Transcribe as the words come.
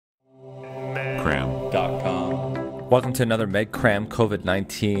medcram.com. Welcome to another MedCram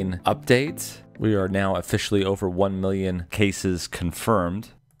COVID-19 update. We are now officially over 1 million cases confirmed.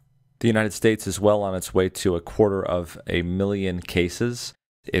 The United States is well on its way to 250,000 cases.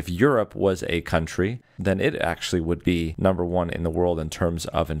 If Europe was a country, then it actually would be number one in the world in terms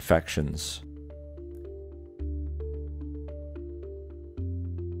of infections.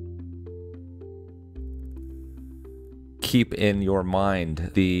 Keep in your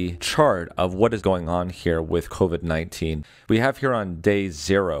mind the chart of what is going on here with COVID-19. We have here on day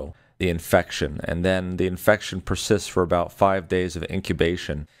 0 the infection, and then the infection persists for about 5 days of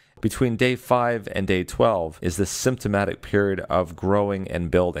incubation. Between day 5 and day 12 is the symptomatic period of growing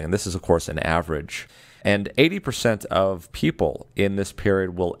and building. This is, of course, an average. And 80% of people in this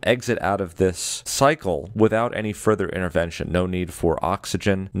period will exit out of this cycle without any further intervention. No need for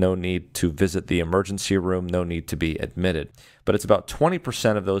oxygen, no need to visit the emergency room, no need to be admitted. But it's about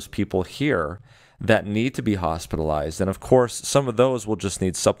 20% of those people here that need to be hospitalized. And of course, some of those will just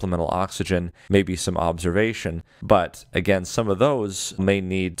need supplemental oxygen, maybe some observation. But again, some of those may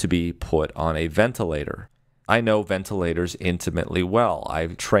need to be put on a ventilator. I know ventilators intimately well.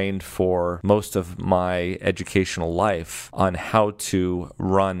 I've trained for most of my educational life on how to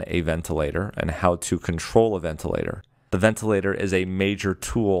run a ventilator and how to control a ventilator. The ventilator is a major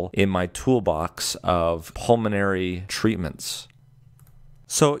tool in my toolbox of pulmonary treatments.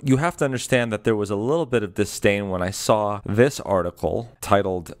 So you have to understand that there was a little bit of disdain when I saw this article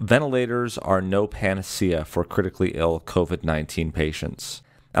titled, "Ventilators Are No Panacea for Critically Ill COVID-19 Patients."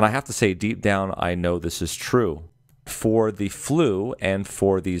 And I have to say, deep down, I know this is true. For the flu and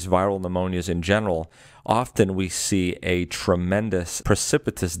for these viral pneumonias in general, often we see a tremendous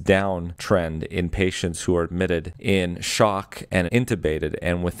precipitous downtrend in patients who are admitted in shock and intubated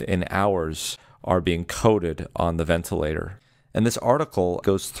and within hours are being coded on the ventilator. And this article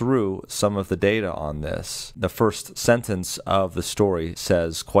goes through some of the data on this. The first sentence of the story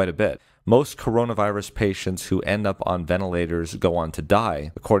says quite a bit. Most coronavirus patients who end up on ventilators go on to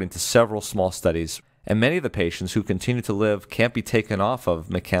die, according to several small studies, and many of the patients who continue to live can't be taken off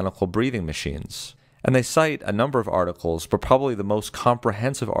of mechanical breathing machines. And they cite a number of articles, but probably the most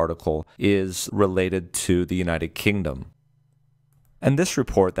comprehensive article is related to the United Kingdom. And this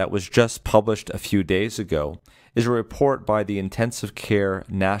report that was just published a few days ago is a report by the Intensive Care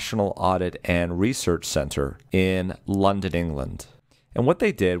National Audit and Research Centre in London, England. And what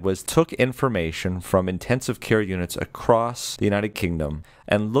they did was took information from intensive care units across the United Kingdom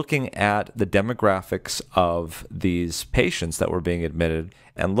and looking at the demographics of these patients that were being admitted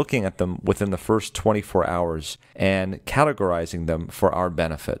and looking at them within the first 24 hours and categorizing them for our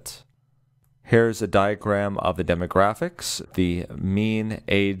benefit. Here's a diagram of the demographics. The mean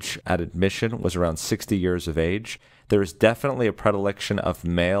age at admission was around 60 years of age. There is definitely a predilection of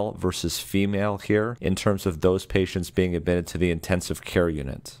male versus female here in terms of those patients being admitted to the intensive care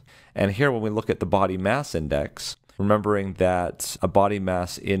unit. And here when we look at the body mass index, remembering that a body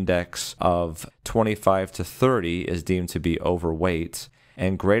mass index of 25 to 30 is deemed to be overweight,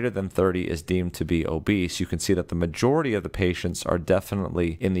 and greater than 30 is deemed to be obese, you can see that the majority of the patients are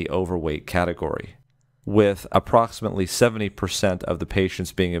definitely in the overweight category, with approximately 70% of the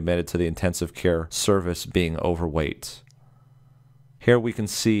patients being admitted to the intensive care service being overweight. Here we can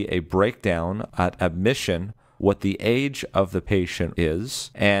see a breakdown at admission, what the age of the patient is,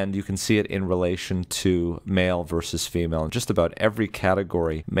 and you can see it in relation to male versus female. In just about every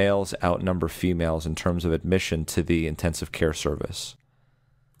category, males outnumber females in terms of admission to the intensive care service.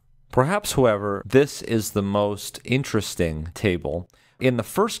 Perhaps, however, this is the most interesting table. In the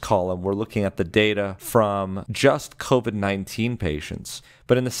first column, we're looking at the data from just COVID-19 patients.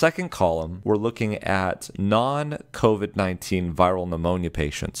 But in the second column, we're looking at non-COVID-19 viral pneumonia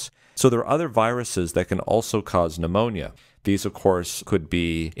patients. So there are other viruses that can also cause pneumonia. These, of course, could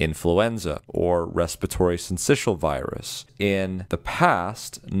be influenza or respiratory syncytial virus. In the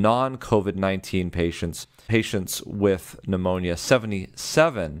past, non-COVID-19 patients with pneumonia,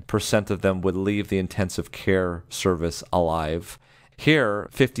 77% of them would leave the intensive care service alive. Here,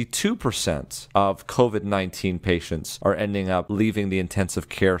 52% of COVID-19 patients are ending up leaving the intensive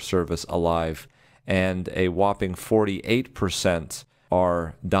care service alive, and a whopping 48%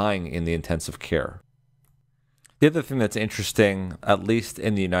 are dying in the intensive care. The other thing that's interesting, at least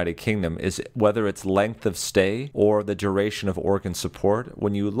in the United Kingdom, is whether it's length of stay or the duration of organ support.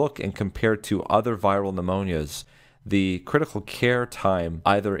 When you look and compare to other viral pneumonias, the critical care time,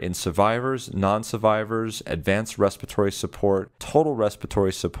 either in survivors, non-survivors, advanced respiratory support, total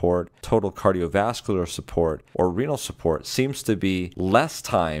respiratory support, total cardiovascular support, or renal support, seems to be less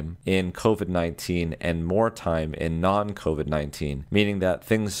time in COVID-19 and more time in non-COVID-19, meaning that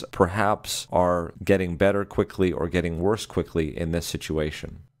things perhaps are getting better quickly or getting worse quickly in this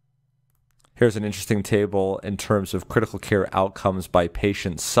situation. Here's an interesting table in terms of critical care outcomes by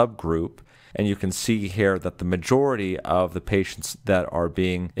patient subgroup. And you can see here that the majority of the patients that are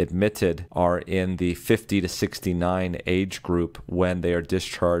being admitted are in the 50 to 69 age group when they are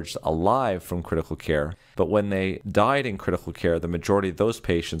discharged alive from critical care. But when they died in critical care, the majority of those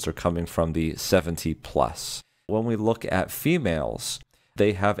patients are coming from the 70 plus. When we look at females,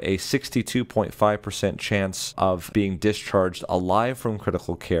 they have a 62.5% chance of being discharged alive from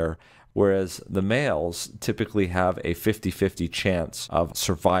critical care, whereas the males typically have a 50-50 chance of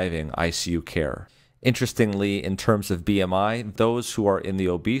surviving ICU care. Interestingly, in terms of BMI, those who are in the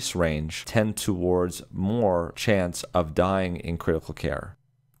obese range tend towards more chance of dying in critical care.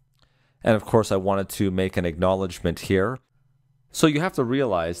 And of course, I wanted to make an acknowledgement here. So you have to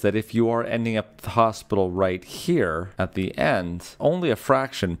realize that if you are ending up at the hospital right here at the end, only a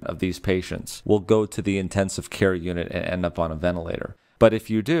fraction of these patients will go to the intensive care unit and end up on a ventilator. But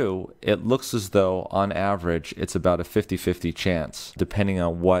if you do, it looks as though, on average, it's about a 50-50 chance, depending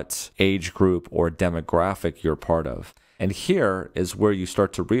on what age group or demographic you're part of. And here is where you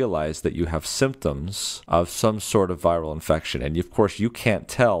start to realize that you have symptoms of some sort of viral infection. And of course, you can't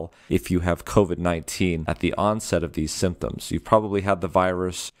tell if you have COVID-19 at the onset of these symptoms. You've probably had the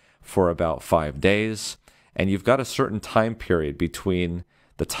virus for about 5 days, and you've got a certain time period between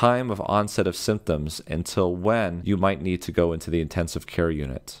the time of onset of symptoms until when you might need to go into the intensive care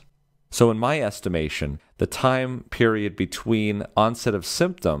unit. So in my estimation, the time period between onset of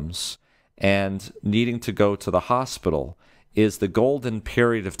symptoms and needing to go to the hospital is the golden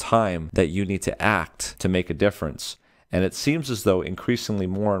period of time that you need to act to make a difference. And it seems as though increasingly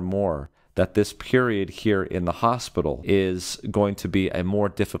more and more that this period here in the hospital is going to be a more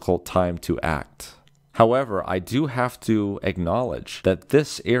difficult time to act. However, I do have to acknowledge that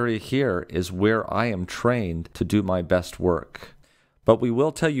this area here is where I am trained to do my best work. But we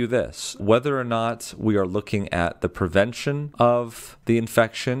will tell you this, whether or not we are looking at the prevention of the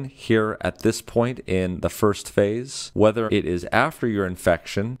infection here at this point in the first phase, whether it is after your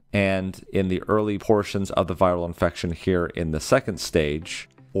infection and in the early portions of the viral infection here in the second stage,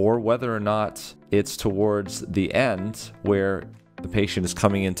 or whether or not it's towards the end where the patient is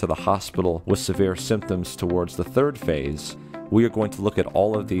coming into the hospital with severe symptoms towards the third phase, we are going to look at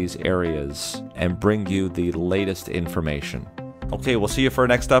all of these areas and bring you the latest information. Okay, we'll see you for our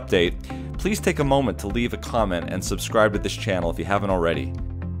next update. Please take a moment to leave a comment and subscribe to this channel if you haven't already.